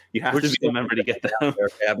week. You have to be a member to get them.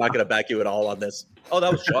 I'm not going to back you at all on this. Oh,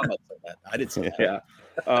 that was Sean that said that. I didn't say that.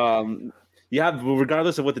 Yeah. You have,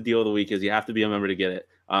 regardless of what the deal of the week is, you have to be a member to get it.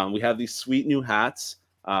 We have these sweet new hats.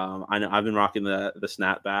 I know I've been rocking the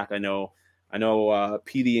snapback. I know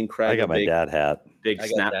PD and Craig. I got my dad hat. Big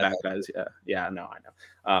snapback guys. Yeah. No, I know.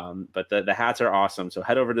 But the hats are awesome. So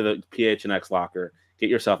head over to the PHNX locker, get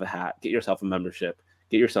yourself a hat, get yourself a membership,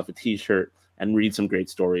 get yourself a t-shirt, and read some great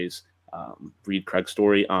stories. Read Craig's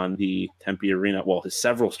story on the Tempe Arena. Well, his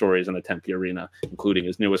several stories on the Tempe Arena, including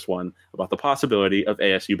his newest one about the possibility of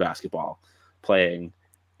ASU basketball playing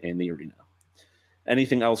in the arena.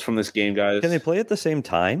 Anything else from this game, guys? Can they play at the same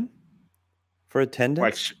time for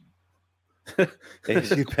attendance?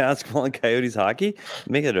 ASU basketball and Coyotes hockey?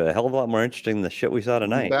 Make it a hell of a lot more interesting than the shit we saw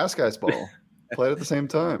tonight. Basketball. Play it at the same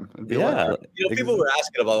time. Yeah. People were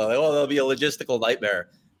asking about that. Oh, that'll be a logistical nightmare.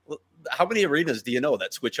 Well, how many arenas do you know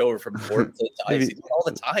that switch over from court to ice all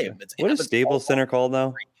the time? What is Staples Center called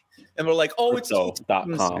now? And we're like, oh,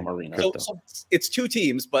 Crypto.com arena. So it's two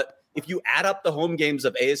teams, but if you add up the home games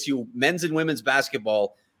of ASU men's and women's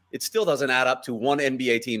basketball, it still doesn't add up to one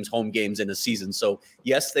NBA team's home games in a season. So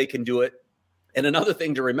yes, they can do it. And another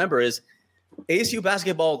thing to remember is ASU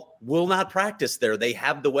basketball will not practice there. They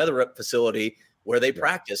have the weather up facility where they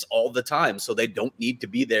practice all the time. So they don't need to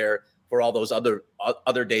be there for all those other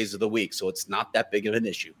days of the week. So it's not that big of an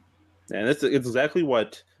issue. And it's exactly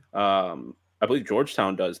what I believe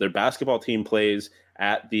Georgetown does. Their basketball team plays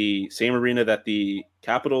at the same arena that the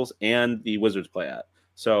Capitals and the Wizards play at.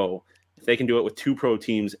 So if they can do it with two pro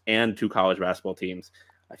teams and two college basketball teams,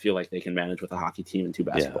 I feel like they can manage with a hockey team and two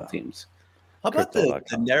basketball teams. How about the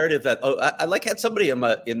narrative that I had somebody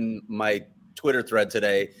in my Twitter thread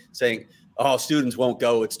today saying, "Oh, students won't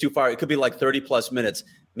go. It's too far. It could be like 30 plus minutes,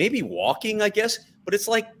 maybe walking, I guess." But it's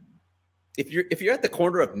like if you're at the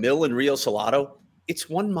corner of Mill and Rio Salado, it's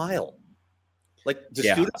 1 mile. Like, do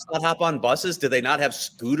students not hop on buses? Do they not have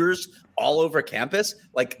scooters all over campus?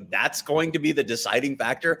 Like, that's going to be the deciding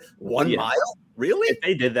factor. 1 mile? Really? If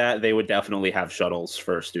they did that, they would definitely have shuttles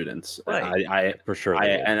for students. Right. I for sure.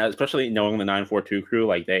 And especially knowing the 942 crew,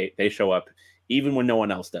 like they show up even when no one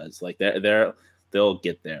else does. Like they'll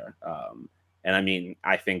get there. And I mean,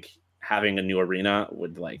 I think having a new arena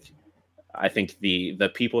would I think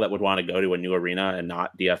the people that would want to go to a new arena and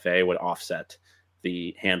not DFA would offset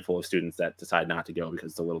the handful of students that decide not to go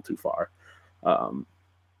because it's a little too far.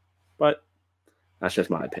 But that's just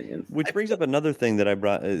my opinion. Which brings up another thing that I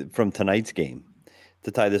brought from tonight's game to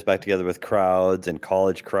tie this back together with crowds and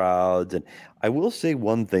college crowds. And I will say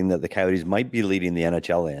one thing that the Coyotes might be leading the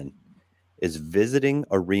NHL in is visiting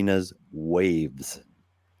arenas waves.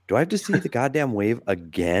 Do I have to see the goddamn wave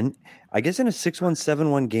again? I guess in a 6-1,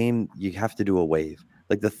 7-1 game, you have to do a wave.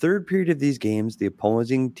 Like the third period of these games, the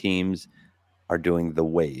opposing teams are doing the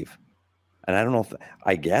wave. And I don't know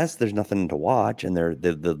I guess there's nothing to watch and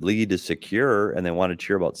the lead is secure and they want to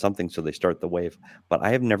cheer about something. So they start the wave, but I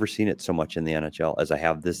have never seen it so much in the NHL as I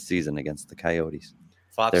have this season against the Coyotes.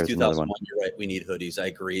 Fox 2001. You're right. We need hoodies. I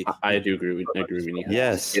agree. I do agree. We need hoodies.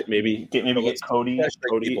 Yes. Get Cody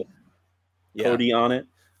on it.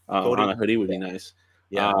 On a hoodie would be nice.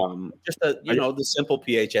 Yeah, just the simple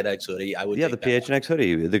PHNX hoodie. I would. Yeah, the PHNX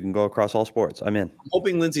hoodie. They can go across all sports. I'm in. I'm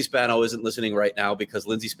hoping Lindsey Spano isn't listening right now because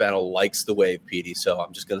Lindsey Spano likes the wave, Petey. So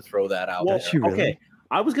I'm just going to throw that out. Well, really? Okay,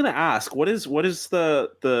 I was going to ask, what is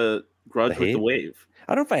the grudge with the wave?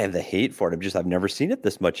 I don't know if I have the hate for it. I've never seen it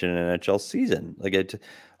this much in an NHL season. I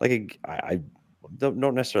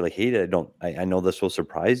don't necessarily hate it. I know this will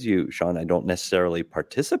surprise you, Sean. I don't necessarily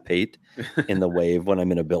participate in the wave when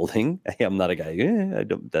I'm in a building. I'm not a guy.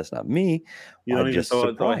 That's not me. You don't even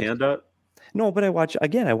throw a hand up. No, but I watched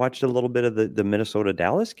a little bit of the Minnesota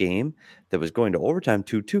Dallas game that was going to overtime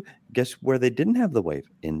 2-2. Guess where they didn't have the wave?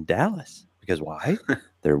 In Dallas. Because why?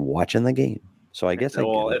 They're watching the game. So I guess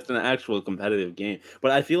it's an actual competitive game.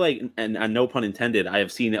 But I feel like, and no pun intended, I have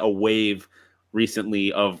seen a wave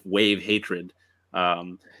recently of wave hatred.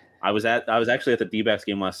 I was actually at the D-backs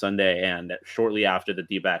game last Sunday, and shortly after the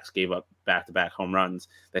D-backs gave up back-to-back home runs,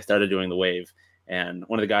 they started doing the wave. And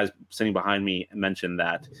one of the guys sitting behind me mentioned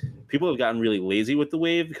that people have gotten really lazy with the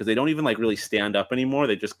wave because they don't even really stand up anymore.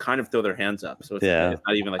 They just kind of throw their hands up. So it's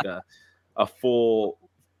not even like a full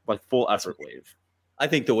effort wave. I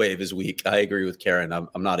think the wave is weak. I agree with Karen. I'm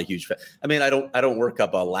not a huge fan. I mean, I don't work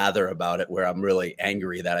up a lather about it where I'm really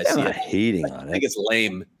angry that I see it. Hating on it. I think it's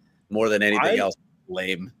lame more than anything else.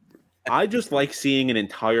 Lame. I just like seeing an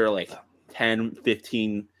entire 10,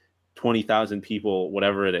 15, 20,000 people,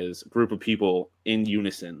 whatever it is, group of people in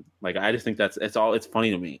unison. I just think it's funny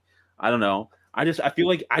to me. I don't know. I feel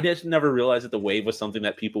like I just never realized that the wave was something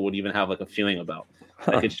that people would even have a feeling about.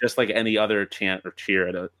 It's just like any other chant or cheer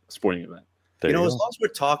at a sporting event. As long as we're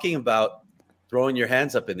talking about throwing your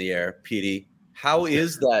hands up in the air, Petey, how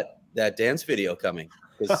is that dance video coming?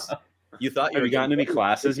 Because you thought have you gotten any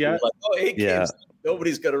classes yet? Games.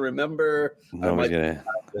 Nobody's gonna remember.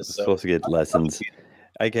 Supposed to get lessons.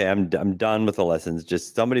 Okay, I'm done with the lessons.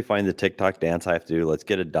 Just somebody find the TikTok dance I have to do. Let's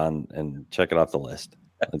get it done and check it off the list.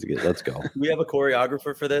 Let's go. Do we have a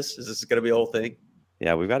choreographer for this? Is this gonna be a whole thing?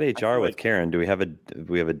 Yeah, we've got HR with Karen. Do we have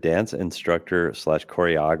a dance instructor /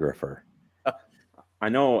 choreographer? I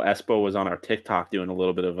know Espo was on our TikTok doing a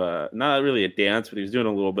little bit of not really a dance, but he was doing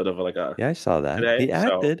a little bit of Yeah, I saw that. Today, he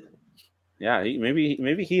acted. So, yeah,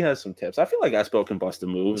 maybe he has some tips. I feel like Espo can bust a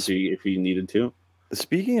move if he needed to.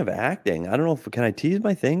 Speaking of acting, I don't know can I tease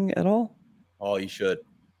my thing at all? Oh, you should.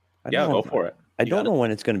 Go for it. I don't know when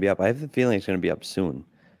it's going to be up. I have the feeling it's going to be up soon.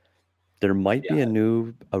 There might be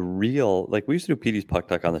a real, we used to do Petey's Puck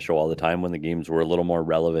Talk on the show all the time when the games were a little more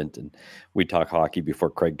relevant and we'd talk hockey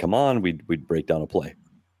before Craig come on, we'd break down a play.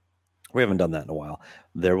 We haven't done that in a while.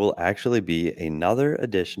 There will actually be another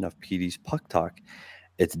edition of Petey's Puck Talk.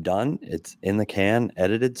 It's done. It's in the can,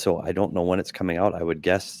 edited. So I don't know when it's coming out. I would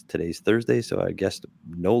guess today's Thursday. So I guess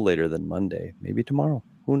no later than Monday, maybe tomorrow.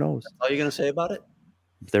 Who knows? That's all you're going to say about it?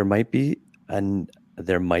 There might be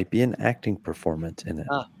an acting performance in it.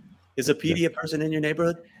 Is a PD a person in your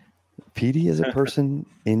neighborhood? PD is a person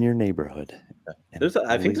in your neighborhood.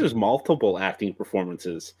 I think there's multiple acting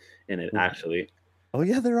performances in it, actually. Oh,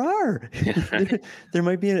 yeah, there are. there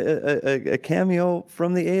might be a cameo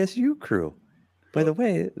from the ASU crew. By the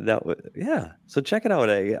way, So check it out.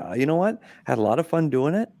 You know what? Had a lot of fun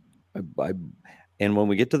doing it. And when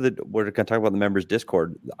we get to we're going to talk about the members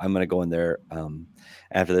Discord, I'm going to go in there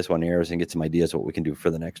after this one airs and get some ideas of what we can do for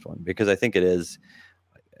the next one. Because I think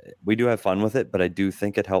we do have fun with it, but I do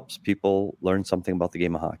think it helps people learn something about the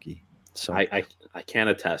game of hockey. So I can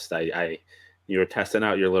attest. You were testing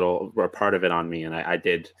out your part of it on me, and I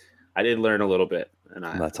did learn a little bit, and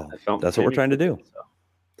that's all. That's what we're trying to do.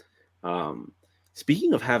 So.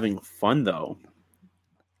 Speaking of having fun, though,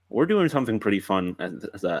 we're doing something pretty fun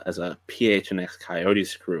as a PHNX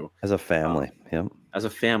Coyotes crew, as a family. As a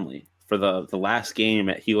family for the last game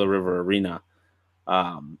at Gila River Arena.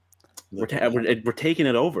 We're taking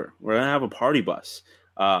it over. We're gonna have a party bus.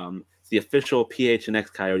 It's the official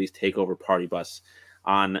PHNX Coyotes takeover party bus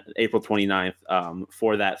on April 29th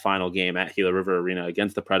for that final game at Gila River Arena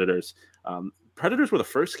against the Predators. Predators were the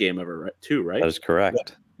first game ever, too, right? That is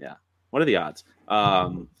correct. Yeah. What are the odds?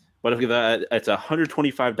 But it's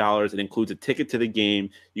 $125. It includes a ticket to the game.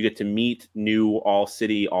 You get to meet new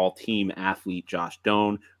all-city, all-team athlete Josh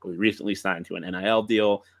Doan, who we recently signed to an NIL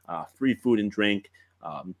deal, free food and drink.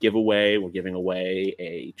 Giveaway. We're giving away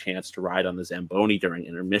a chance to ride on the Zamboni during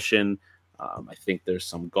intermission. I think there's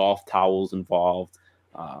some golf towels involved.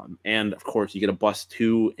 And of course, you get a bus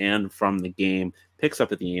to and from the game, picks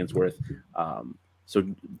up at the Ainsworth. So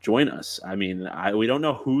join us. I mean, we don't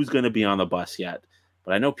know who's going to be on the bus yet,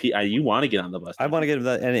 but I know you want to get on the bus. I want to get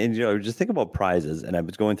that. And just think about prizes. And I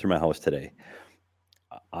was going through my house today.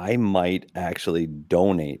 I might actually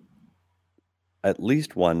donate at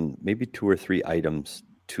least one, maybe 2 or 3 items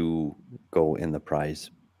to go in the prize.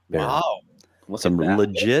 Wow. Some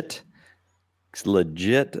legit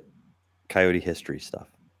Coyote history stuff.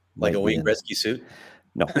 Like a Wayne Gretzky suit?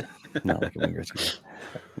 No, not like a Wayne Gretzky.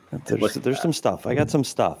 There's some stuff. I got some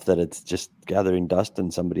stuff that it's just gathering dust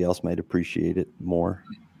and somebody else might appreciate it more.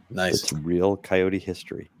 Nice. It's real Coyote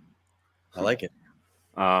history. I like it.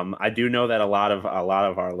 I do know that a lot of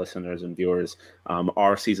our listeners and viewers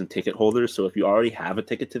are season ticket holders. So if you already have a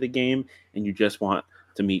ticket to the game and you just want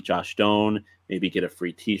to meet Josh Doan, maybe get a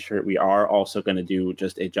free T-shirt, we are also going to do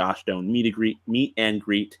just a Josh Doan meet and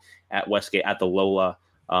greet at Westgate at the Lola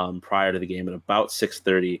prior to the game at about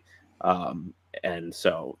 6:30. And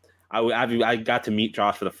so I got to meet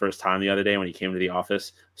Josh for the first time the other day when he came to the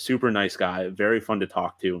office. Super nice guy, very fun to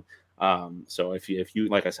talk to. So if you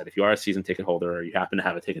like I said, if you are a season ticket holder or you happen to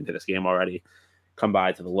have a ticket to this game already, come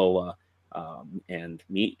by to the Lola and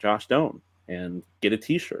meet Josh Doan and get a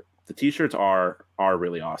T-shirt. The T-shirts are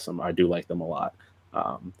really awesome. I do like them a lot.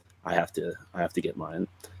 I have to get mine.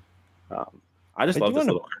 I just love this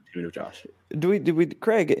wanna- little cartoon of Josh. Do we,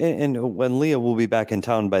 Craig, and when Leah will be back in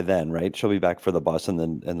town by then, right? She'll be back for the bus and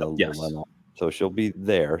then the Yes. little one. So she'll be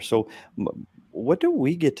there. So what do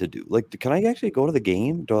we get to do? Like, can I actually go to the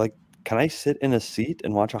game? Can I sit in a seat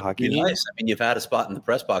and watch a hockey game? Nice. I mean, you've had a spot in the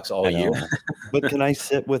press box all I know. year. But can I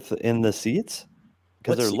sit in the seats?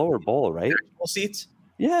 Because they're seat? lower bowl, right? Actual seats?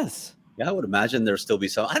 Yes. Yeah, I would imagine there'll still be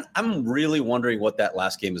some. I'm really wondering what that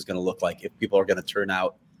last game is going to look like. If people are going to turn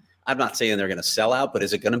out. I'm not saying they're going to sell out, but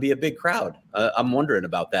is it going to be a big crowd? I'm wondering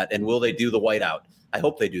about that. And will they do the whiteout? I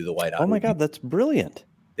hope they do the whiteout. Oh my God, that's brilliant.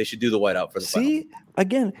 They should do the whiteout for the See,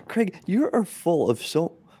 again, Craig, you are full of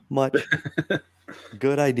so much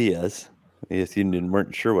good ideas. Yes, you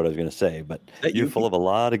weren't sure what I was going to say, but you're full of a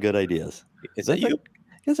lot of good ideas. Is that you?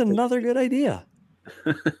 Here's another good idea.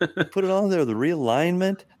 Put it on there. The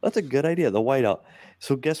realignment. That's a good idea. The whiteout.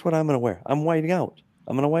 So guess what I'm going to wear? I'm whiting out.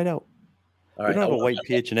 I'm going to white out. All We right. don't have a white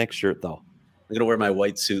PHNX shirt, though. I'm going to wear my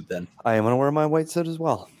white suit then. I am going to wear my white suit as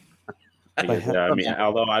well. I mean,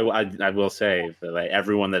 although I will say that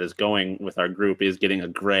everyone that is going with our group is getting a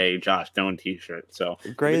gray Josh Stone T-shirt. So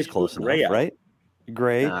Gray is close enough, right?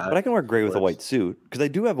 Gray, but I can wear gray with a white suit because I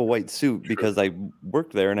do have a white suit because I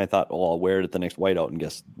worked there and I thought, oh, I'll wear it at the next whiteout, and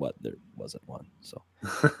guess what? There wasn't one. So,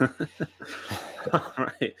 all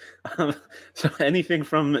right. So, anything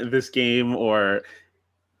from this game or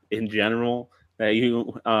in general that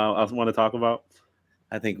you want to talk about?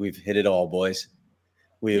 I think we've hit it all, boys.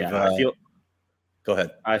 I feel. Go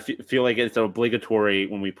ahead. I feel like it's obligatory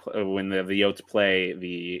when the Yotes play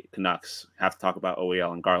the Canucks. Have to talk about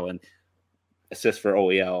OEL and Garland. Assist for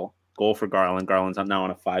OEL, goal for Garland. Garland's now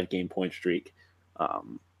on a 5-game point streak.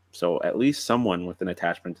 So at least someone with an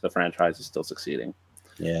attachment to the franchise is still succeeding.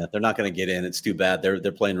 Yeah, they're not going to get in. It's too bad. They're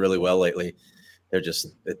playing really well lately. They're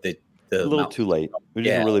just a little too late. It was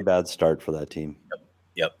just a really bad start for that team.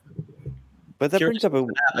 Yep. But that brings up in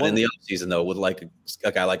the offseason, though, with like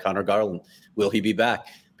a guy like Connor Garland. Will he be back?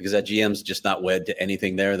 Because that GM's just not wed to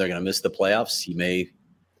anything there. They're going to miss the playoffs. He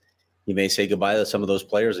may say goodbye to some of those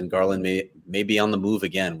players, and Garland may be on the move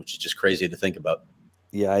again, which is just crazy to think about.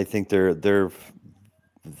 Yeah, I think they don't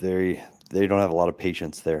have a lot of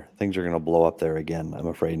patience there. Things are going to blow up there again, I'm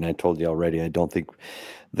afraid. And I told you already, I don't think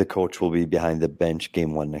the coach will be behind the bench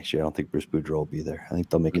game 1 next year. I don't think Bruce Boudreau will be there. I think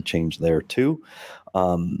they'll make a change there too.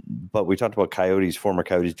 But we talked about former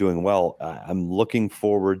Coyotes doing well. I'm looking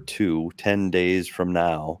forward to 10 days from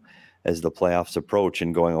now as the playoffs approach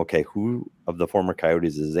and going, okay, who of the former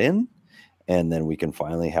Coyotes is in? And then we can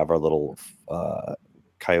finally have our little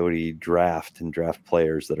Coyote draft and draft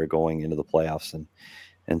players that are going into the playoffs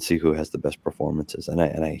and see who has the best performances. And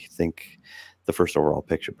I think the first overall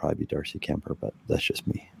pick should probably be Darcy Kemper, but that's just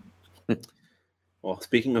me. Well,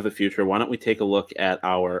 speaking of the future, why don't we take a look at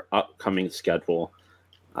our upcoming schedule?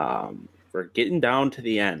 We're getting down to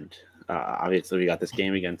the end. Obviously, we got this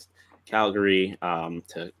game against Calgary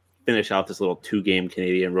to finish out this little 2-game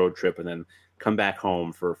Canadian road trip and then come back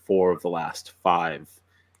home for 4 of the last 5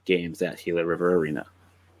 games at Gila River Arena.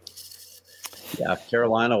 Yeah,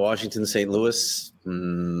 Carolina, Washington, St. Louis.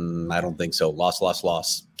 I don't think so.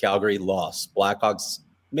 Loss. Calgary, loss. Blackhawks,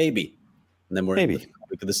 maybe. And then we're in the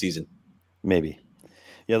week of the season. Maybe.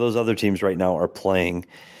 Yeah, those other teams right now are playing.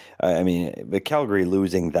 I mean, the Calgary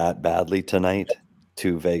losing that badly tonight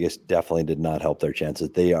to Vegas definitely did not help their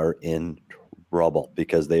chances. They are in trouble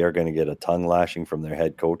because they are going to get a tongue lashing from their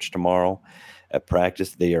head coach tomorrow at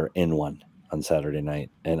practice. They are in one on Saturday night.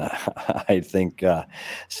 And I think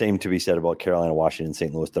same to be said about Carolina, Washington,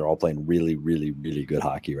 St. Louis. They're all playing really, really, really good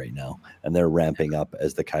hockey right now. And they're ramping up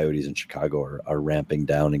as the Coyotes in Chicago are ramping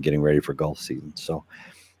down and getting ready for golf season. So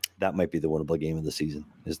that might be the winnable game of the season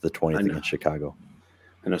is the 20th against Chicago.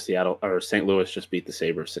 I know Seattle or St. Louis just beat the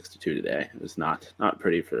Sabres 6-2 today. It was not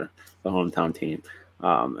pretty for the hometown team.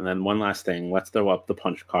 And then one last thing, let's throw up the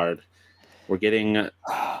punch card. We're getting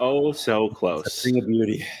so close. That's a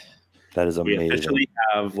beauty. That is amazing. We officially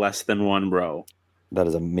have less than one bro. That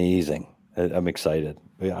is amazing. I'm excited.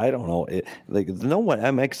 I don't know.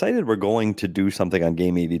 I'm excited we're going to do something on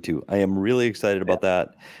Game 82. I am really excited about that.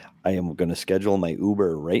 I am going to schedule my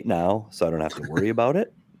Uber right now so I don't have to worry about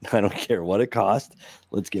it. I don't care what it costs.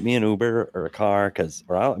 Let's get me an Uber or a car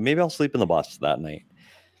maybe I'll sleep in the bus that night.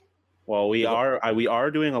 Well, we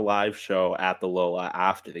are doing a live show at the Lola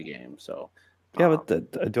after the game. So yeah,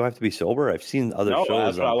 but do I have to be sober? I've seen other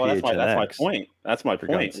shows on PHNX. That's my point. That's my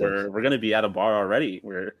point. We're going to be at a bar already.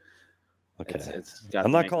 Okay.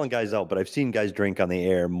 I'm not calling guys out, but I've seen guys drink on the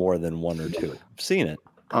air more than 1 or 2. I've seen it.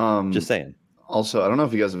 Just saying. Also, I don't know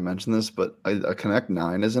if you guys have mentioned this, but a Connect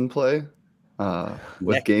 9 is in play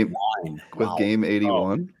with game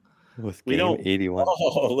 81. with We game don't- 81.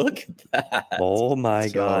 Oh, look at that. Oh my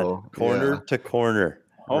So, God. Corner yeah. to corner.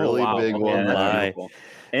 Really big one that's there. beautiful.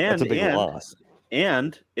 And That's a big loss.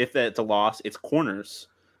 And if it's a loss, it's corners.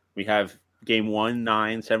 We have game 1,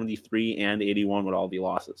 9, 73, and 81 would all be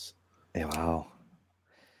losses. Yeah, wow.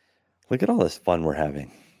 Look at all this fun we're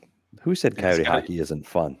having. Who said Coyote gotta- hockey isn't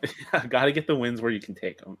fun? Got to get the wins where you can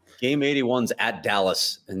take them. Game 81's at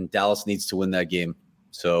Dallas, and Dallas needs to win that game.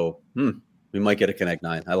 So we might get a Connect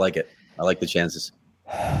 9. I like it. I like the chances.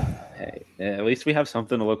 Hey, at least we have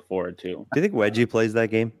something to look forward to. Do you think Wedgie plays that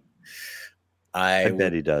game? I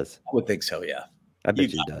bet he does. would think so, yeah. I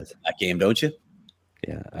bet You he does. That game, don't you?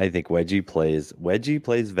 Yeah, I think Wedgie plays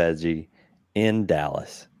Veggie in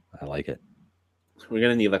Dallas. I like it. We're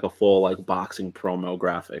gonna need like a full like boxing promo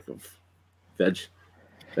graphic of veggie.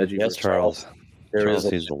 Yes, versus- Charles. There Charles is a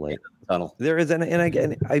sees the light. tunnel. There is, and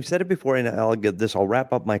again, I've said it before, and I'll get this. I'll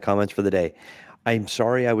wrap up my comments for the day. I'm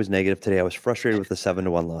sorry I was negative today. I was frustrated with the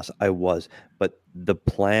 7-1 loss. I was, but the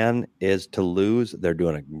plan is to lose. They're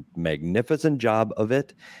doing a magnificent job of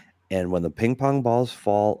it. And when the ping pong balls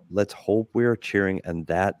fall, let's hope we are cheering. And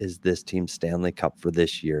that is this team's Stanley Cup for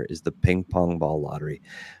this year, is the ping pong ball lottery.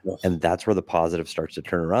 Yes. And that's where the positive starts to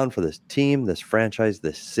turn around for this team, this franchise,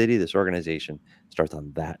 this city, this organization. Starts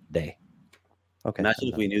on that day. Okay. Imagine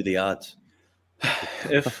if we knew the odds.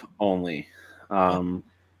 If only. Sean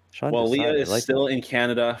Well, Leah decided. is I like still in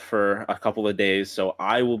Canada for a couple of days, so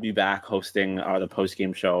I will be back hosting the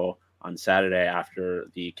post-game show on Saturday after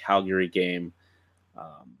the Calgary game.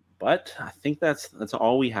 But I think that's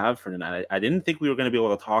all we have for tonight. I didn't think we were going to be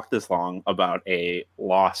able to talk this long about a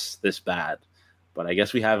loss this bad, but I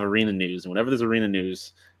guess we have arena news, and whenever there's arena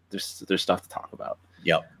news, there's stuff to talk about.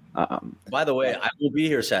 Yep. By the way, I will be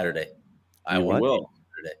here Saturday. I You what? will.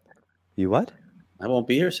 You what? I won't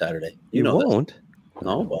be here Saturday. You know this. won't.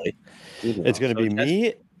 No, buddy. It's going to be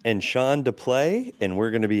me and Sean to play, and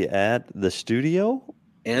we're going to be at the studio.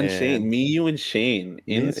 And And- Shane, me, you, and Shane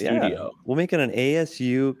in the Yeah. studio. We'll make it an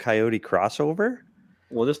ASU Coyote crossover.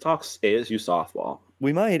 We'll just talk ASU softball.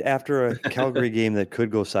 We might, after a Calgary game that could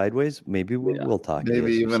go sideways, maybe we'll talk.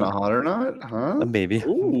 Maybe ASU even a softball. hot or not, huh? Maybe.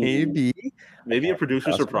 Ooh. Maybe. A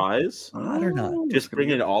producer surprise. Hot or not. Just bring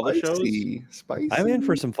in all the shows. Spicy. I'm in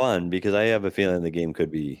for some fun because I have a feeling the game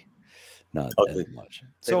could be not Ugly. that much. They've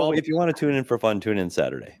So all- if you want to tune in for fun, tune in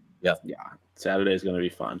Saturday. Yeah, Saturday is going to be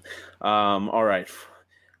fun. All right,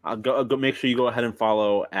 I'll go. Make sure you go ahead and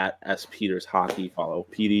follow at S Peters Hockey. Follow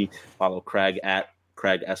PD. Follow Craig at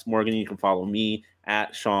Craig S Morgan. You can follow me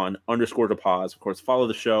at Sean_DePaz. Of course, follow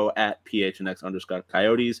the show at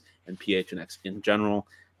PHNX_Coyotes and PHNX in general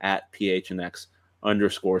at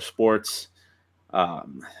PHNX_sports.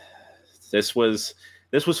 This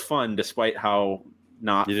was fun, despite how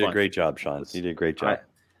not. You did a fun great it job, Sean. was. You did a great job.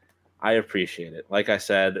 I appreciate it. Like I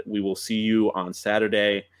said, we will see you on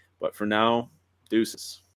Saturday. But for now, deuces.